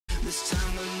This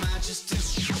time we might just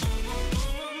destroy.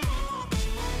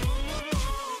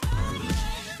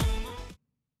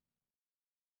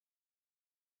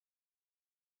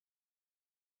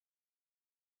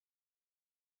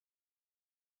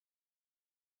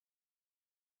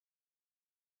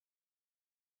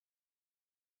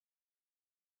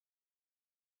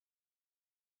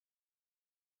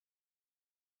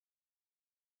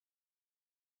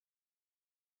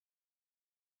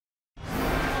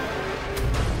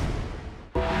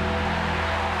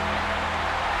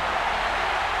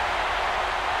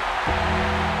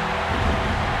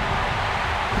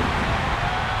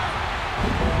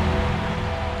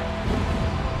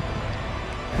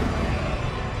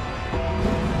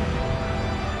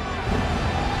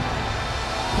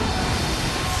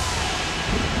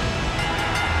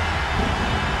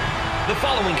 The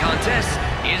following contest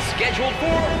is scheduled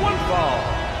for one fall.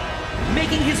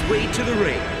 Making his way to the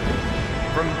ring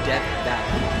from Death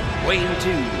Valley, weighing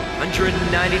 299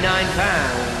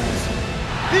 pounds,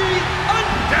 the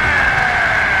Undertaker!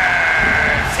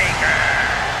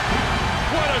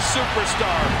 What a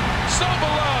superstar! So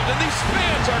beloved, and these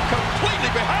fans are completely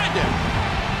behind him.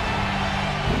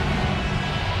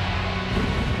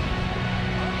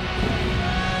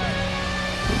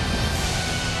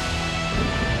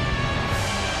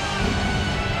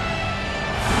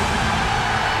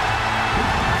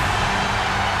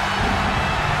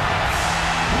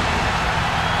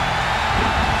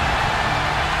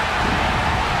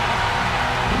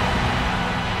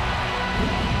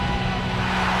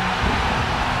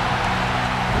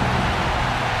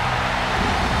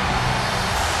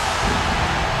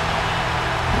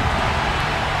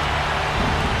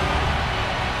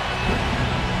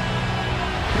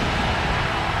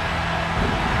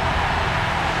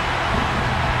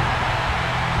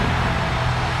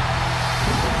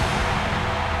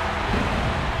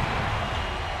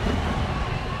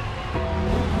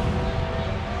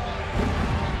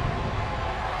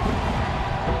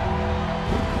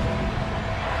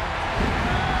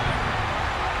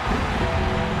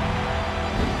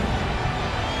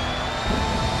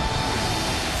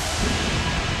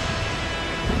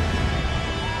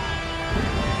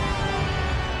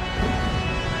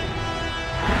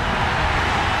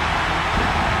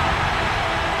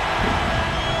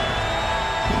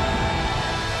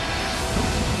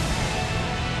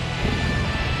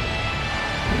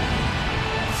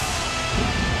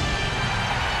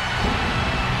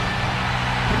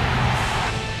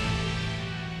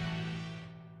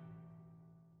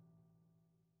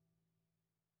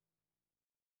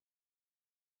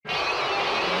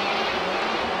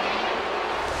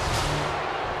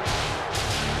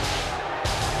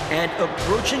 And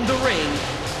approaching the ring,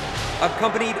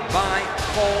 accompanied by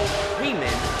Paul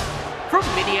Heyman from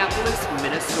Minneapolis,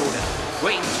 Minnesota,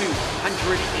 weighing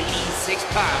 286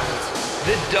 pounds,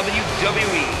 the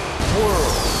WWE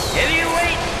World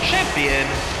Heavyweight Champion,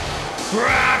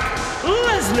 Brock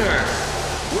Lesnar.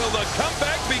 Will the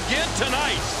comeback begin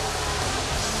tonight?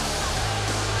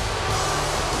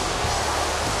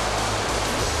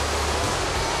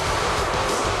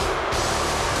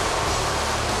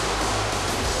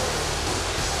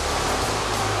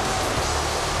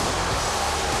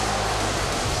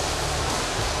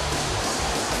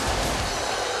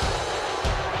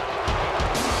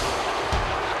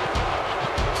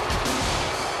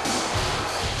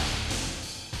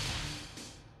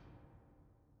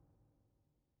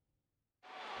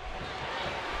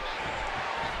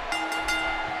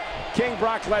 King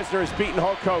Brock Lesnar has beaten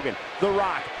Hulk Hogan, The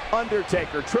Rock,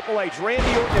 Undertaker, Triple H, Randy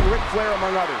Orton, and Ric Flair,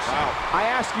 among others. Wow. I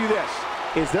ask you this,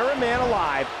 is there a man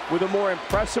alive with a more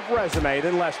impressive resume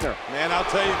than Lesnar? Man, I'll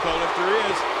tell you, Cole, if there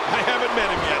is, I haven't met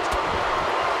him yet.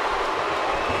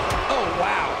 Oh,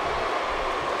 wow.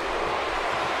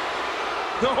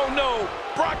 Oh, no.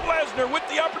 Brock Lesnar with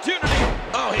the opportunity.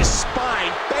 Oh, his spine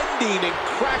bending and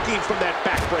cracking from that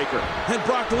backbreaker. And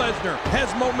Brock Lesnar has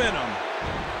momentum.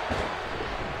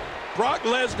 Brock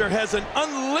Lesnar has an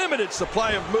unlimited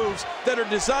supply of moves that are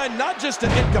designed not just to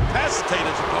incapacitate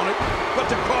his opponent,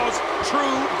 but to cause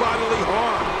true bodily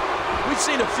harm. We've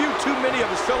seen a few too many of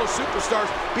his fellow superstars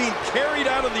being carried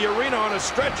out of the arena on a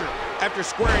stretcher after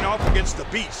squaring off against the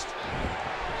Beast.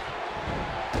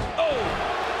 Oh,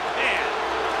 man.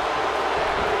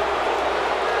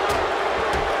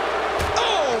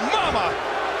 Oh, mama.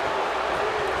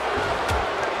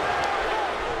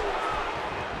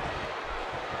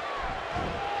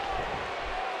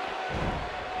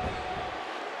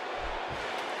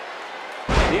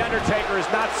 The Undertaker is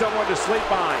not someone to sleep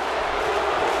behind.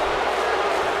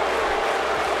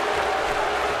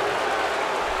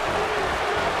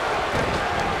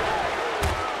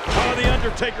 Oh, the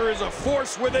Undertaker is a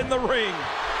force within the ring.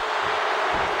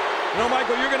 You know,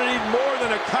 Michael, you're going to need more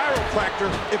than a chiropractor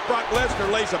if Brock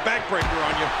Lesnar lays a backbreaker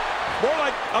on you. More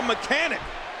like a mechanic.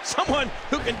 Someone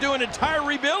who can do an entire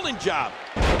rebuilding job.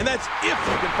 And that's if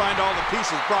you can find all the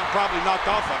pieces Brock probably knocked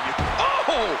off of you.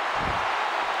 Oh!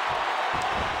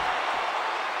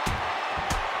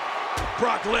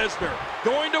 Brock Lesnar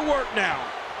going to work now.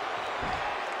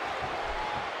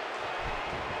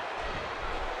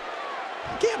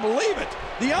 I can't believe it.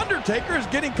 The Undertaker is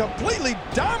getting completely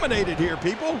dominated here,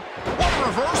 people. What a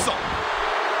reversal.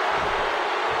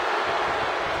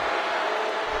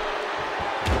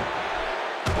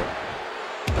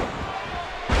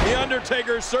 The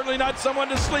Undertaker is certainly not someone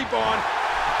to sleep on.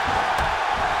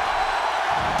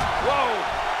 Whoa.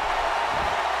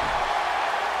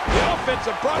 The offense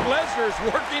of Brock Lesnar is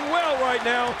working well right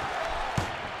now.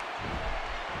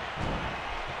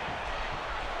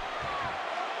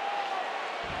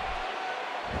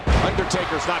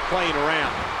 Undertaker's not playing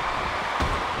around.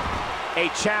 A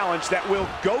challenge that will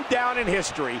go down in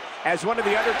history as one of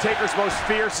the Undertaker's most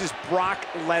fierce is Brock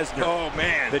Lesnar. Oh,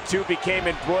 man. The two became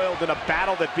embroiled in a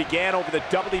battle that began over the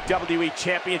WWE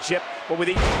Championship, but with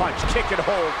each punch, kick, and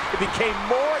hold, it became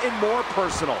more and more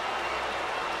personal.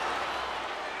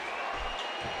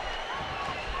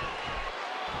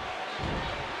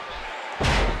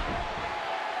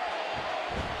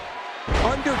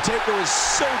 Undertaker is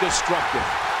so destructive.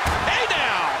 Hey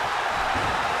now!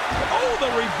 Oh, the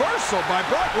reversal by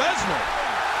Brock Lesnar.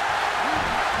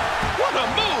 What a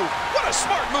move! What a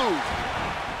smart move!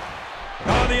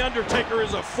 Oh, the Undertaker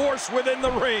is a force within the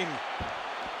ring.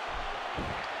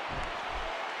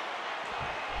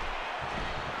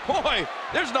 Boy,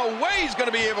 there's no way he's going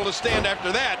to be able to stand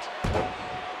after that.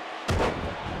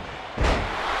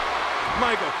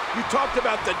 Michael, you talked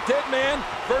about the dead man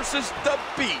versus the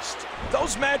beast.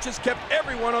 Those matches kept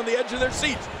everyone on the edge of their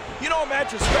seats. You know, a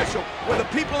match is special when the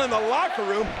people in the locker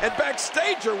room and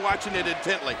backstage are watching it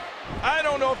intently. I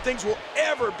don't know if things will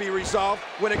ever be resolved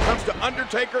when it comes to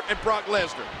Undertaker and Brock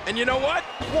Lesnar. And you know what?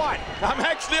 What? I'm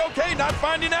actually okay not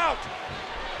finding out.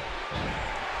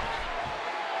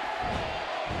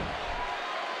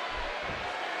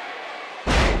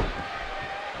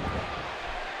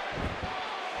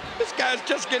 This guy's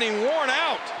just getting worn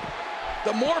out.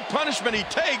 The more punishment he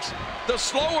takes, the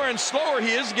slower and slower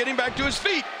he is getting back to his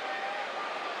feet.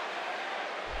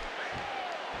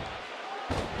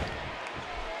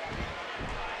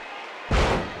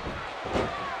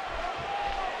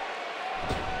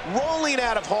 Rolling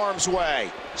out of harm's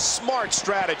way. Smart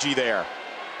strategy there.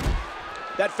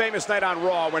 That famous night on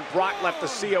Raw when Brock left the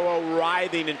COO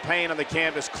writhing in pain on the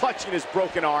canvas, clutching his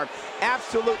broken arm,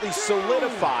 absolutely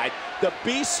solidified the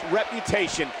Beast's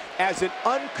reputation as an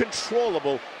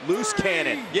uncontrollable loose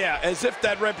cannon. Yeah, as if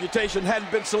that reputation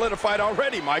hadn't been solidified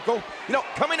already, Michael. You know,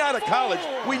 coming out of college,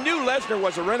 we knew Lesnar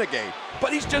was a renegade,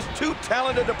 but he's just too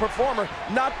talented a performer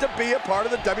not to be a part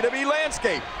of the WWE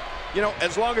landscape. You know,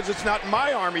 as long as it's not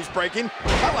my arm he's breaking,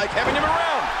 I like having him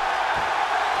around.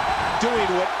 Doing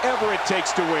whatever it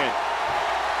takes to win.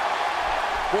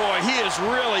 Boy, he is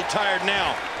really tired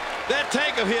now. That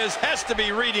tank of his has to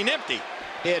be reading empty.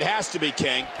 It has to be,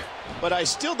 King, but I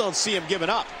still don't see him giving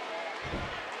up.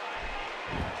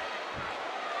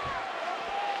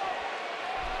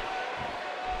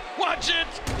 Watch it!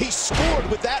 He scored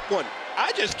with that one.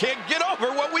 I just can't get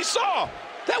over what we saw.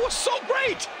 That was so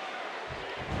great.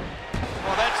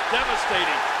 Well, that's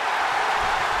devastating.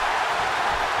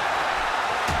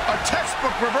 A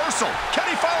textbook reversal. Can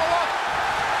he follow up?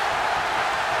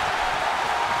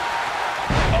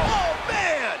 Oh,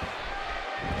 man!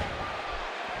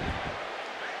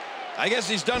 I guess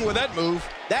he's done with that move.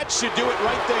 That should do it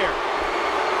right there.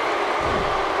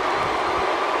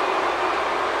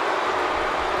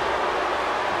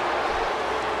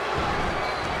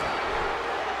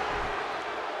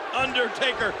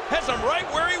 Undertaker has him right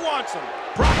where he wants him.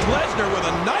 Brock Lesnar with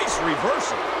a nice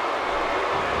reversal.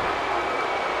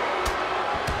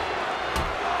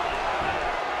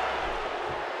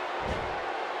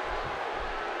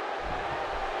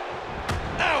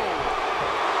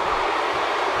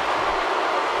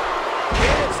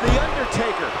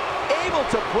 Undertaker able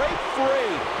to break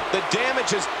free. The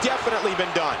damage has definitely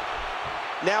been done.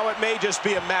 Now it may just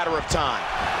be a matter of time.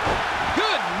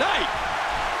 Good night.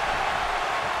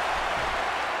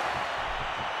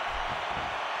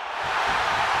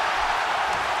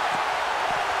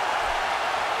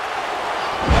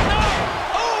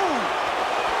 Oh!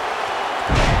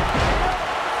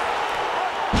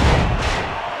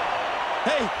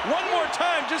 Hey, one more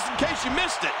time just in case you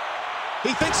missed it.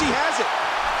 He thinks he has it.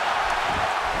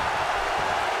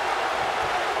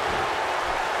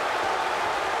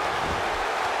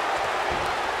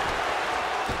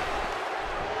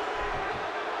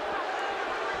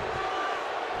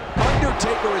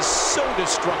 Undertaker is so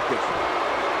destructive.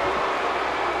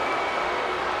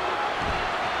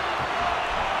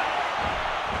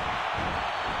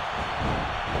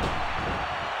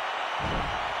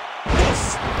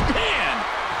 Man!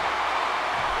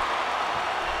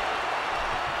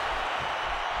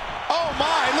 Oh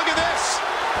my, look at this!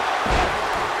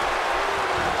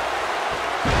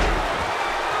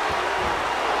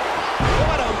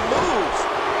 What a move!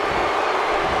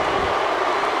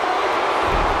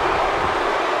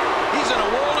 He's in a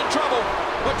world of trouble.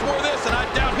 Much more of this, and I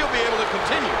doubt he'll be able to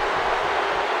continue.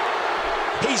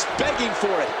 He's begging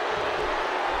for it.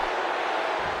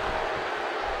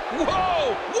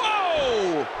 Whoa!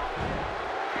 Whoa!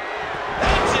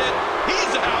 That's it.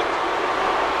 He's out.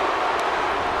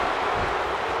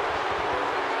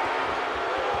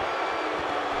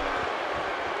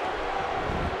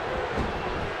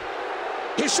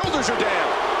 His shoulders are down.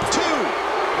 2, 3.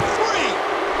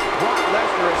 Brock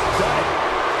Lesnar has done it.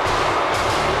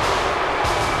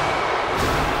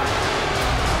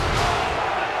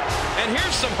 And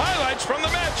here's some highlights from the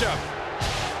matchup.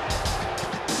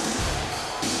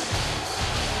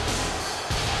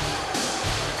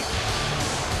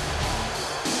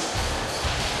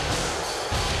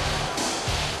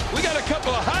 We got a couple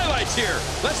of highlights here.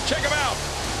 Let's check them out.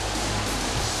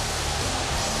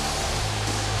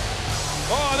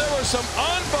 Oh, there was some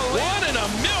unbelievable. 1 in a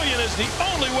million is the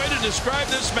only way to describe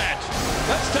this match.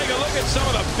 Let's take a look at some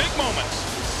of the big moments.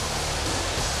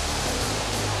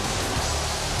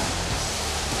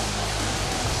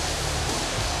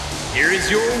 Here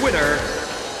is your winner,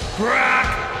 Brock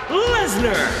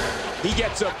Lesnar. He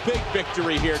gets a big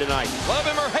victory here tonight. Love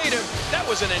him or hate him, that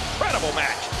was an incredible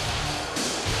match.